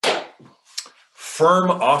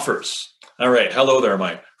Firm offers. All right. Hello there,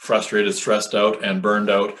 my frustrated, stressed out, and burned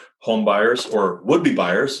out home buyers or would-be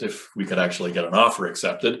buyers, if we could actually get an offer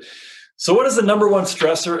accepted. So what is the number one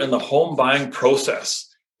stressor in the home buying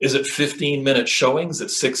process? Is it 15-minute showings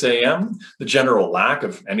at 6 a.m., the general lack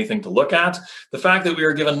of anything to look at, the fact that we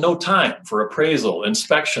are given no time for appraisal,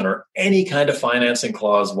 inspection, or any kind of financing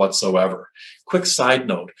clause whatsoever? Quick side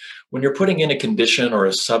note, when you're putting in a condition or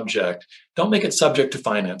a subject, don't make it subject to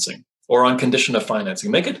financing or on condition of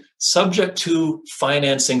financing. Make it subject to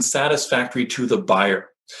financing satisfactory to the buyer,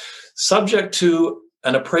 subject to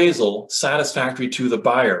an appraisal satisfactory to the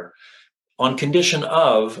buyer, on condition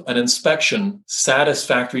of an inspection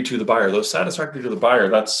satisfactory to the buyer. Those satisfactory to the buyer,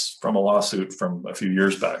 that's from a lawsuit from a few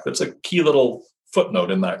years back. That's a key little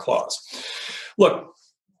footnote in that clause. Look,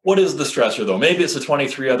 what is the stressor though? Maybe it's the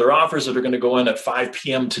 23 other offers that are going to go in at 5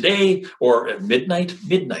 p.m. today or at midnight.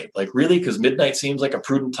 Like really? Because midnight seems like a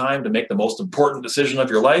prudent time to make the most important decision of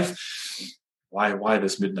your life. Why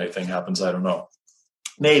this midnight thing happens, I don't know.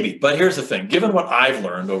 Maybe, but here's the thing. Given what I've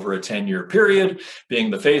learned over a 10-year period, being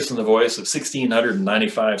the face and the voice of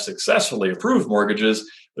 1,695 successfully approved mortgages,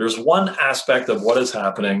 there's one aspect of what is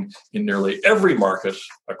happening in nearly every market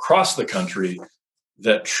across the country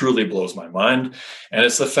that truly blows my mind. And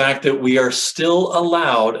it's the fact that we are still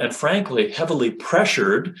allowed and frankly, heavily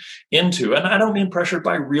pressured into, and I don't mean pressured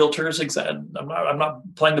by realtors. I'm not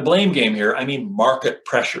playing the blame game here. I mean market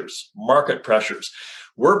pressures.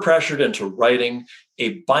 We're pressured into writing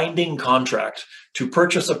a binding contract to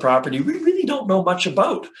purchase a property we really don't know much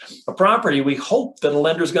about. A property we hope that a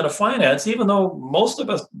lender is going to finance, even though most of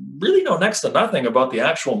us really know next to nothing about the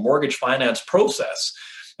actual mortgage finance process.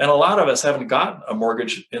 And a lot of us haven't gotten a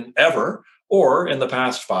mortgage in ever or in the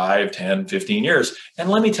past 5, 10, 15 years. And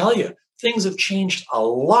let me tell you, things have changed a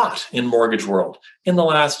lot in mortgage world in the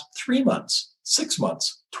last 3 months, 6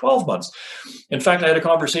 months, 12 months. In fact, I had a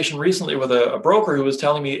conversation recently with a broker who was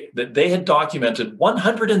telling me that they had documented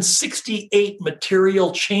 168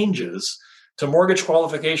 material changes to mortgage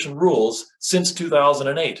qualification rules since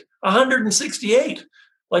 2008. 168.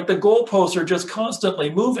 Like the goalposts are just constantly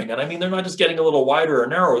moving. And I mean, they're not just getting a little wider or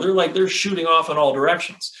narrower. They're shooting off in all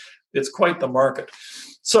directions. It's quite the market.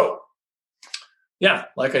 So yeah,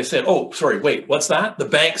 like I said, wait, what's that? The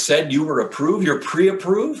bank said you were approved, you're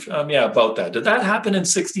pre-approved? Yeah, about that. Did that happen in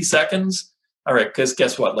 60 seconds? All right, because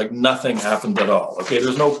guess what? Like nothing happened at all. Okay,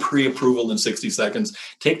 there's no pre-approval in 60 seconds.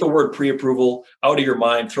 Take the word pre-approval out of your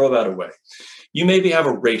mind, throw that away. You maybe have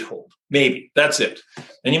a rate hold. Maybe, that's it.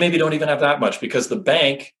 And you maybe don't even have that much because the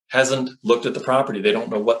bank hasn't looked at the property. They don't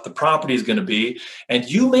know what the property is going to be. And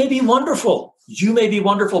you may be wonderful.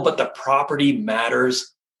 But the property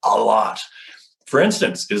matters a lot. For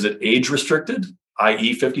instance, is it age restricted,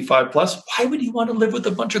 i.e. 55 plus? Why would you want to live with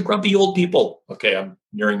a bunch of grumpy old people? Okay, I'm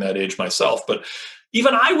nearing that age myself, but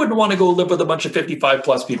even I wouldn't want to go live with a bunch of 55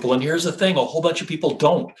 plus people. And here's the thing, a whole bunch of people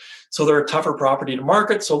don't. So they're a tougher property to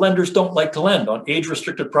market. So lenders don't like to lend on age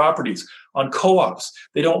restricted properties, on co-ops.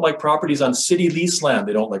 They don't like properties on city lease land.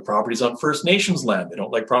 They don't like properties on First Nations land. They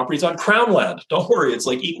don't like properties on Crown land. Don't worry, it's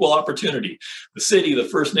like equal opportunity. The city, the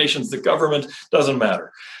First Nations, the government, doesn't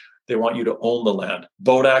matter. They want you to own the land,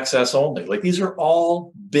 boat access only. Like these are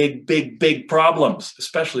all big problems,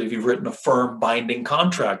 especially if you've written a firm binding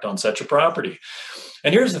contract on such a property.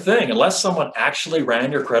 And here's the thing, unless someone actually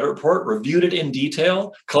ran your credit report, reviewed it in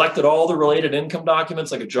detail, collected all the related income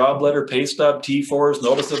documents like a job letter, pay stub, T4s,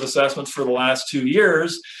 notice of assessments for the last 2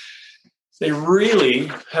 years, they really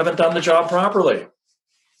haven't done the job properly.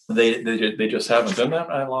 They just haven't done that.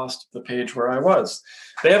 I lost the page where I was.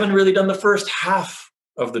 They haven't really done the first half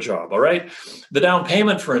of the job, all right? The down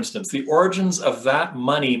payment, for instance, the origins of that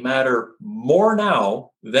money matter more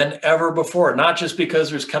now than ever before, not just because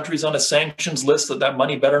there's countries on a sanctions list that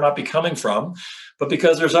money better not be coming from, but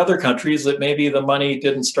because there's other countries that maybe the money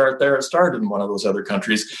didn't start there, it started in one of those other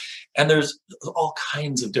countries. And there's all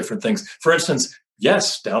kinds of different things. For instance,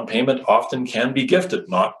 yes, down payment often can be gifted,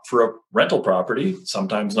 not for a rental property,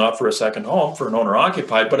 sometimes not for a second home, for an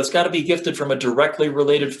owner-occupied, but it's got to be gifted from a directly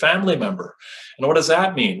related family member. And what does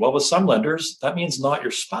that mean? Well, with some lenders, that means not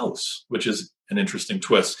your spouse, which is an interesting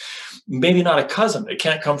twist. Maybe not a cousin. It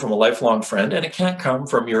can't come from a lifelong friend, and it can't come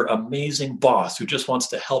from your amazing boss who just wants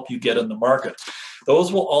to help you get in the market.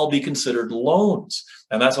 Those will all be considered loans.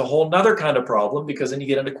 And that's a whole nother kind of problem because then you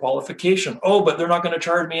get into qualification. Oh, but they're not going to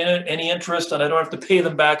charge me any interest and I don't have to pay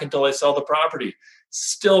them back until I sell the property.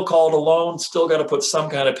 Still called a loan, still got to put some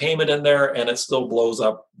kind of payment in there, and it still blows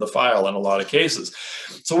up the file in a lot of cases.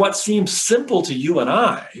 So what seems simple to you and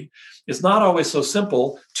I is not always so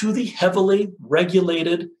simple to the heavily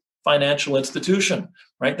regulated financial institution,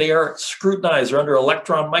 right? They are scrutinized. They're under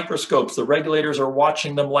electron microscopes. The regulators are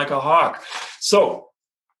watching them like a hawk. So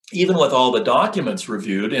even with all the documents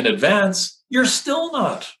reviewed in advance, you're still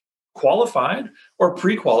not qualified or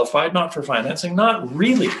pre-qualified, not for financing. Not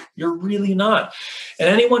really. You're really not. And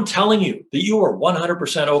anyone telling you that you are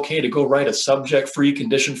 100% okay to go write a subject-free,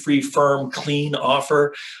 condition-free, firm, clean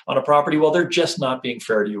offer on a property, well, they're just not being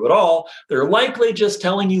fair to you at all. They're likely just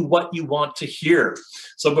telling you what you want to hear.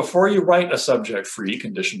 So before you write a subject-free,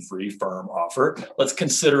 condition-free, firm offer, let's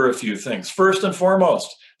consider a few things. First and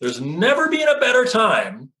foremost, there's never been a better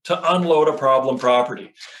time to unload a problem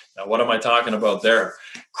property. Now, what am I talking about there?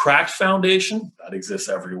 Cracked foundation, that exists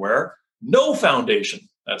everywhere. No foundation,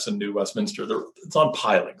 that's in New Westminster. It's on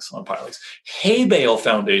pilings, Hay bale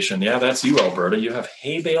foundation, yeah, that's you, Alberta. You have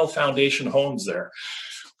hay bale foundation homes there.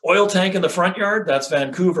 Oil tank in the front yard, that's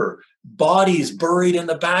Vancouver. Bodies buried in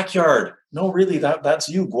the backyard. No, really, that's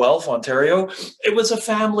you, Guelph, Ontario. It was a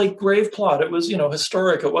family grave plot. It was,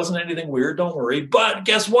 historic. It wasn't anything weird, don't worry. But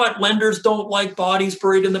guess what? Lenders don't like bodies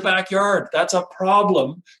buried in the backyard. That's a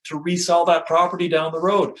problem to resell that property down the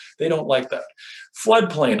road. They don't like that.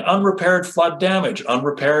 Floodplain, unrepaired flood damage,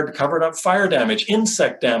 unrepaired covered up fire damage,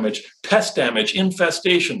 insect damage, pest damage,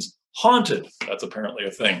 infestations. Haunted, that's apparently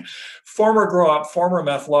a thing. Former grow-op, former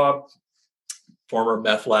meth lab,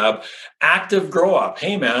 active grow-op.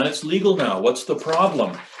 Hey man, it's legal now. What's the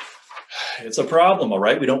problem? It's a problem, all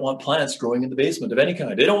right? We don't want plants growing in the basement of any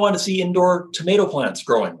kind. They don't want to see indoor tomato plants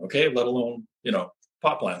growing, okay? Let alone,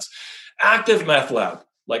 pot plants. Active meth lab.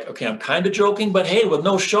 Like, okay, I'm kind of joking, but hey, with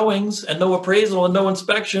no showings and no appraisal and no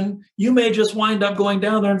inspection, you may just wind up going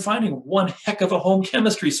down there and finding one heck of a home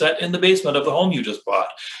chemistry set in the basement of the home you just bought.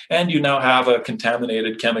 And you now have a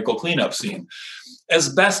contaminated chemical cleanup scene.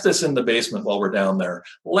 Asbestos in the basement while we're down there.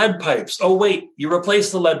 Lead pipes. Oh, wait, you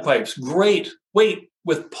replace the lead pipes. Great. Wait,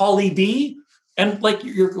 with poly B? And like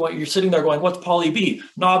you're sitting there going, what's poly B?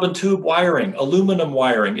 Knob and tube wiring, aluminum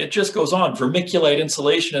wiring. It just goes on. Vermiculite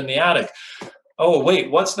insulation in the attic. Oh, wait,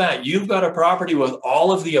 what's that? You've got a property with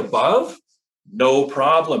all of the above? No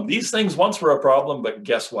problem. These things once were a problem, but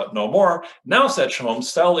guess what? No more. Now such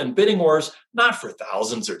homes sell in bidding wars, not for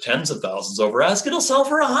thousands or tens of thousands over ask. It'll sell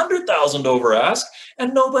for 100,000 over ask,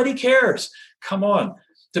 and nobody cares. Come on.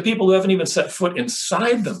 To people who haven't even set foot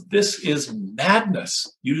inside them, this is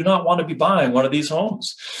madness. You do not want to be buying one of these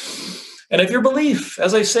homes. And if your belief,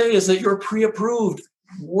 as I say, is that you're pre-approved,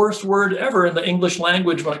 worst word ever in the English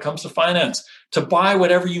language when it comes to finance, to buy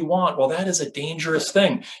whatever you want, well, that is a dangerous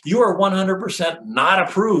thing. You are 100% not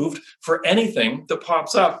approved for anything that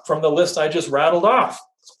pops up from the list I just rattled off,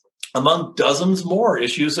 among dozens more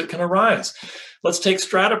issues that can arise. Let's take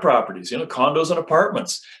strata properties, condos and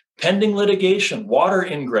apartments, pending litigation, water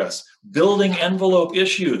ingress, building envelope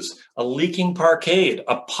issues, a leaking parkade,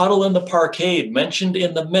 a puddle in the parkade mentioned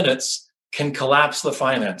in the minutes can collapse the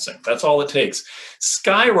financing. That's all it takes.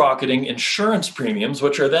 Skyrocketing insurance premiums,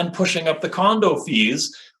 which are then pushing up the condo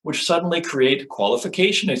fees, which suddenly create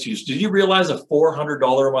qualification issues. Did you realize a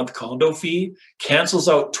 $400 a month condo fee cancels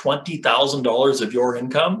out $20,000 of your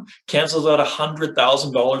income, cancels out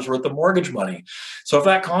 $100,000 worth of mortgage money? So if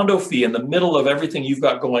that condo fee in the middle of everything you've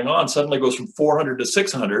got going on suddenly goes from $400 to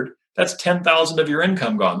 $600, that's $10,000 of your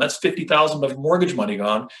income gone. That's $50,000 of mortgage money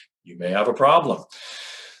gone. You may have a problem.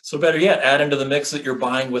 So better yet, add into the mix that you're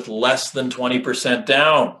buying with less than 20%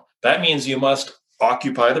 down. That means you must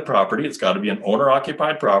occupy the property. It's got to be an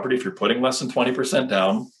owner-occupied property if you're putting less than 20%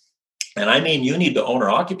 down. And I mean, you need to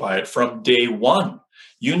owner-occupy it from day one.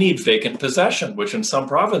 You need vacant possession, which in some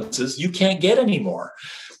provinces you can't get anymore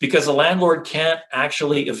because a landlord can't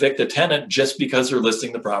actually evict a tenant just because they're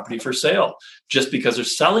listing the property for sale, just because they're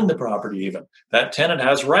selling the property even. That tenant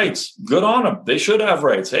has rights. Good on them. They should have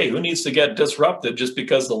rights. Hey, who needs to get disrupted just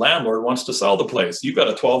because the landlord wants to sell the place? You've got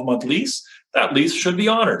a 12-month lease. That lease should be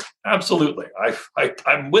honored. Absolutely.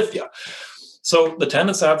 I'm with you. So the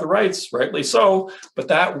tenants have the rights, rightly so, but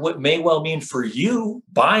that may well mean for you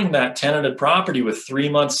buying that tenanted property with 3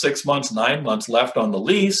 months, 6 months, 9 months left on the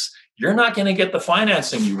lease, you're not going to get the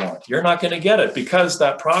financing you want. You're not going to get it because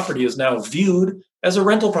that property is now viewed as a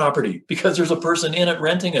rental property because there's a person in it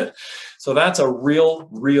renting it. So that's a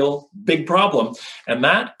real big problem. And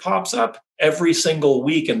that pops up every single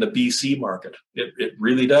week in the BC market. It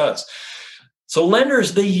really does. So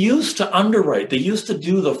lenders, they used to underwrite. They used to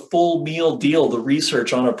do the full meal deal, the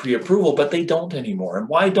research on a pre-approval, but they don't anymore. And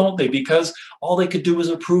why don't they? Because all they could do was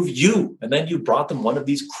approve you. And then you brought them one of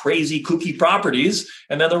these crazy kooky properties.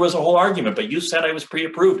 And then there was a whole argument, but you said I was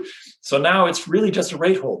pre-approved. So now it's really just a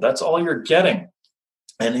rate hold. That's all you're getting.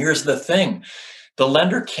 And here's the thing. The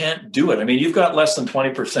lender can't do it. I mean, you've got less than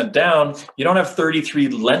 20% down. You don't have 33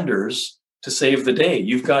 lenders to save the day.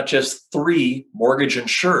 You've got just 3 mortgage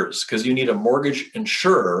insurers because you need a mortgage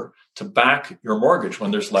insurer to back your mortgage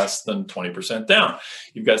when there's less than 20% down.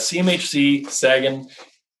 You've got CMHC,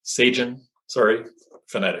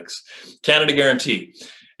 Phonetics, Canada Guarantee.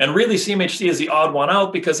 And really, CMHC is the odd one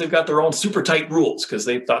out because they've got their own super tight rules because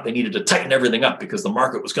they thought they needed to tighten everything up because the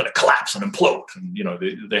market was going to collapse and implode. And,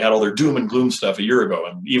 they had all their doom and gloom stuff a year ago.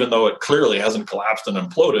 And even though it clearly hasn't collapsed and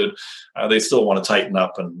imploded, they still want to tighten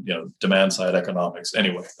up and, demand side economics.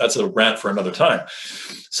 Anyway, that's a rant for another time.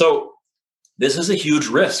 So this is a huge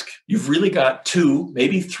risk. You've really got 2,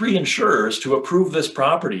 maybe 3 insurers to approve this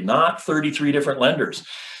property, not 33 different lenders.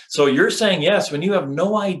 So you're saying yes when you have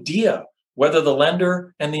no idea whether the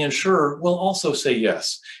lender and the insurer will also say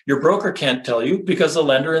yes. Your broker can't tell you because the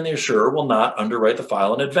lender and the insurer will not underwrite the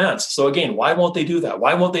file in advance. So again, why won't they do that?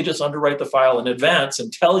 Why won't they just underwrite the file in advance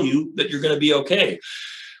and tell you that you're going to be okay?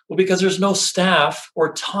 Well, because there's no staff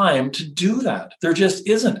or time to do that. There just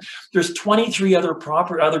isn't. There's 23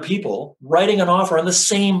 other people writing an offer on the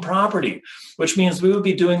same property, which means we would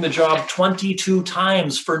be doing the job 22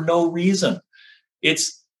 times for no reason.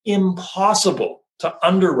 It's impossible to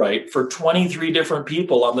underwrite for 23 different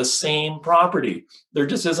people on the same property. There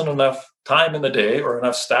just isn't enough time in the day or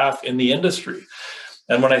enough staff in the industry.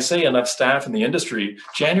 And when I say enough staff in the industry,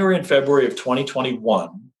 January and February of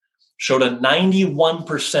 2021 showed a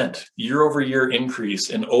 91% year-over-year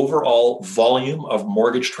increase in overall volume of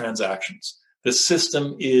mortgage transactions. The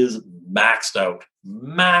system is maxed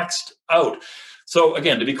out. So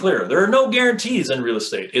again, to be clear, there are no guarantees in real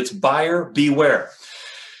estate. It's buyer beware.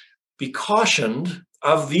 Be cautioned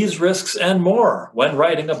of these risks and more when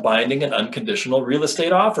writing a binding and unconditional real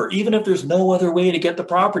estate offer. Even if there's no other way to get the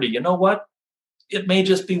property, you know what? It may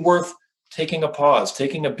just be worth taking a pause,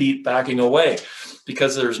 taking a beat, backing away,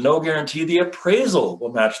 because there's no guarantee the appraisal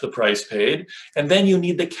will match the price paid. And then you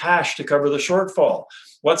need the cash to cover the shortfall.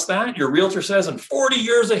 What's that? Your realtor says in 40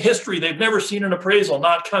 years of history, they've never seen an appraisal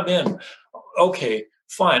not come in. Okay.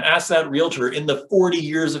 Fine. Ask that realtor in the 40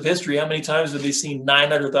 years of history, how many times have they seen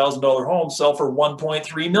 $900,000 homes sell for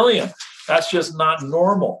 $1.3 million? That's just not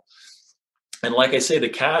normal. And like I say, the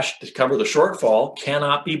cash to cover the shortfall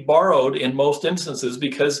cannot be borrowed in most instances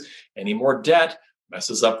because any more debt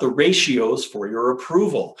messes up the ratios for your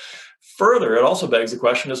approval. Further, it also begs the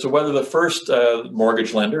question as to whether the first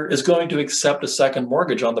mortgage lender is going to accept a second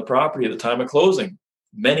mortgage on the property at the time of closing.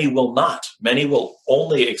 Many will not. Many will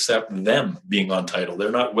only accept them being on title.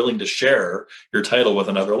 They're not willing to share your title with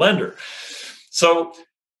another lender. So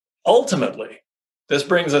ultimately, this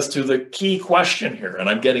brings us to the key question here, and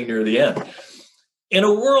I'm getting near the end. In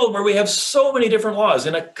a world where we have so many different laws,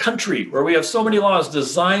 in a country where we have so many laws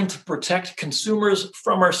designed to protect consumers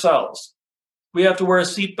from ourselves, we have to wear a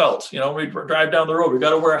seatbelt. When we drive down the road, we've got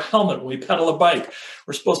to wear a helmet when we pedal a bike.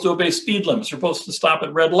 We're supposed to obey speed limits. We're supposed to stop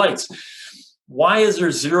at red lights. Why is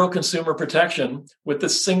there zero consumer protection with the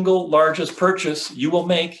single largest purchase you will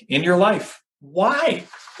make in your life? Why?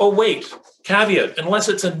 Oh, wait, caveat, unless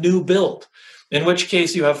it's a new build, in which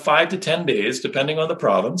case you have 5 to 10 days, depending on the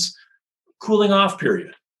province, cooling off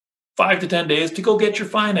period. 5 to 10 days to go get your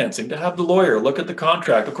financing, to have the lawyer look at the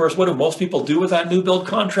contract. Of course, what do most people do with that new build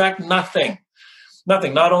contract? Nothing.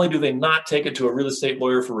 Not only do they not take it to a real estate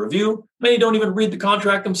lawyer for review, many don't even read the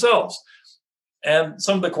contract themselves. And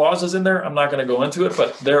some of the clauses in there, I'm not going to go into it,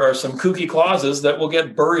 but there are some kooky clauses that will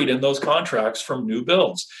get buried in those contracts from new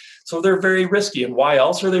builds. So they're very risky. And why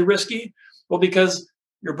else are they risky? Well, because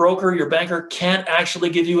your broker, your banker can't actually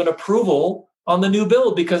give you an approval on the new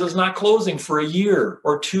build because it's not closing for a year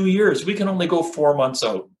or 2 years. We can only go 4 months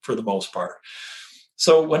out for the most part.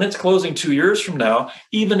 So when it's closing 2 years from now,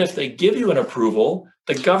 even if they give you an approval,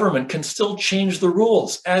 the government can still change the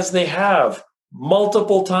rules as they have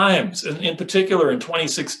multiple times, in particular in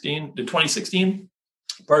 2016,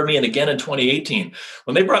 and again in 2018.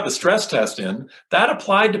 When they brought the stress test in, that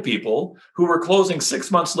applied to people who were closing 6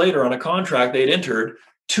 months later on a contract they'd entered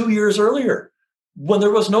 2 years earlier. When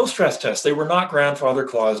there was no stress test, they were not grandfather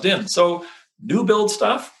claused in. So new build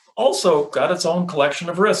stuff also got its own collection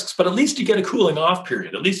of risks, but at least you get a cooling off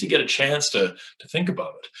period. At least you get a chance to think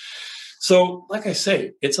about it. So like I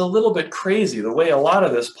say, it's a little bit crazy the way a lot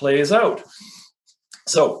of this plays out.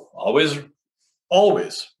 So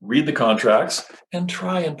always read the contracts and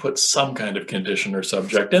try and put some kind of condition or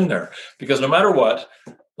subject in there. Because no matter what,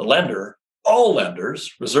 all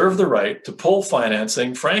lenders reserve the right to pull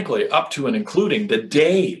financing, frankly, up to and including the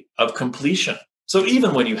day of completion. So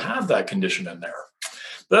even when you have that condition in there,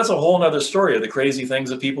 That's a whole nother story of the crazy things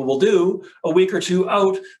that people will do a week or two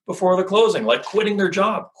out before the closing, like quitting their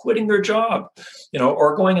job,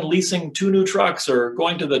 or going and leasing 2 new trucks, or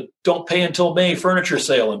going to the don't pay until May furniture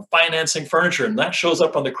sale and financing furniture. And that shows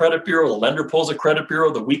up on the credit bureau. The lender pulls a credit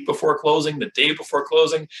bureau the week before closing, the day before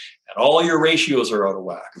closing, and all your ratios are out of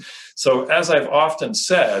whack. So as I've often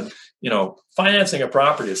said, financing a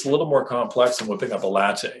property is a little more complex than whipping up a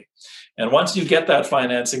latte. And once you get that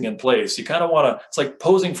financing in place, you kind of want to, it's like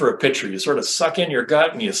posing for a picture. You sort of suck in your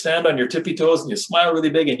gut and you stand on your tippy toes and you smile really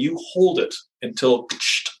big and you hold it until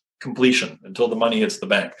completion, until the money hits the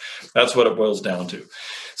bank. That's what it boils down to.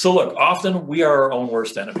 So look, often we are our own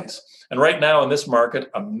worst enemies. And right now in this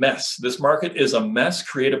market, a mess. This market is a mess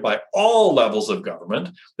created by all levels of government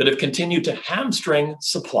that have continued to hamstring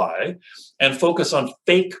supply and focus on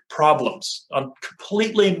fake problems, on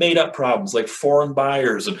completely made up problems like foreign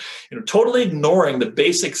buyers, and totally ignoring the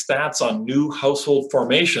basic stats on new household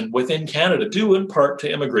formation within Canada, due in part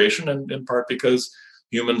to immigration and in part because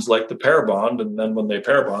humans like to pair bond, and then when they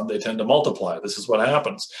pair bond, they tend to multiply. This is what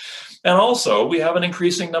happens. And also, we have an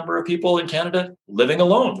increasing number of people in Canada living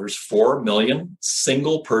alone. There's 4 million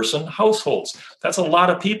single-person households. That's a lot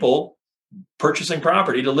of people purchasing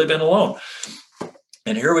property to live in alone.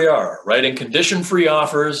 And here we are, writing condition-free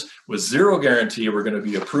offers with zero guarantee we're going to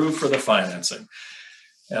be approved for the financing.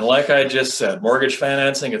 And like I just said, mortgage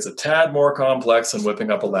financing, it's a tad more complex than whipping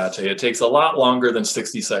up a latte. It takes a lot longer than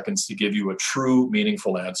 60 seconds to give you a true,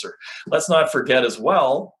 meaningful answer. Let's not forget as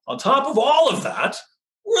well, on top of all of that,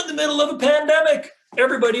 we're in the middle of a pandemic.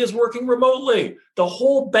 Everybody is working remotely. The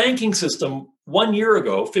whole banking system 1 year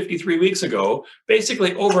ago, 53 weeks ago,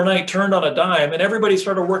 basically overnight turned on a dime and everybody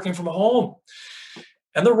started working from home.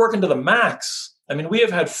 And they're working to the max. I mean, we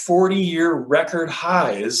have had 40-year record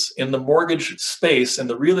highs in the mortgage space and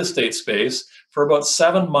the real estate space for about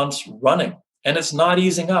 7 months running. And it's not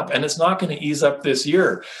easing up, and it's not going to ease up this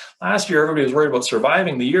year. Last year, everybody was worried about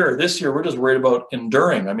surviving the year. This year, we're just worried about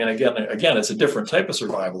enduring. I mean, again, it's a different type of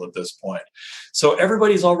survival at this point. So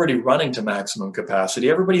everybody's already running to maximum capacity.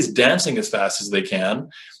 Everybody's dancing as fast as they can,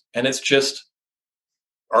 and it's just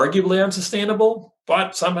arguably unsustainable,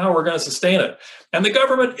 but somehow we're going to sustain it. And the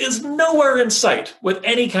government is nowhere in sight with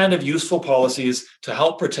any kind of useful policies to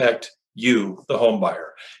help protect you, the home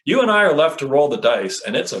buyer. You and I are left to roll the dice,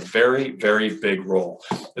 and it's a very, very big roll,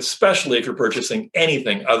 especially if you're purchasing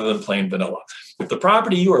anything other than plain vanilla. If the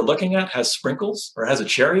property you are looking at has sprinkles or has a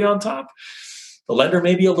cherry on top, the lender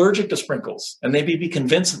may be allergic to sprinkles and maybe be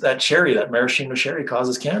convinced that cherry, that maraschino cherry,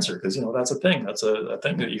 causes cancer because, that's a thing. That's a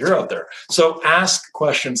thing that you hear out there. So ask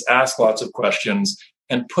questions, ask lots of questions,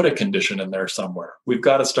 and put a condition in there somewhere. We've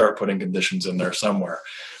got to start putting conditions in there somewhere.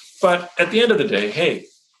 But at the end of the day, hey,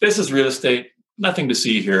 this is real estate. Nothing to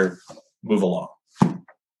see here. Move along.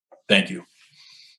 Thank you.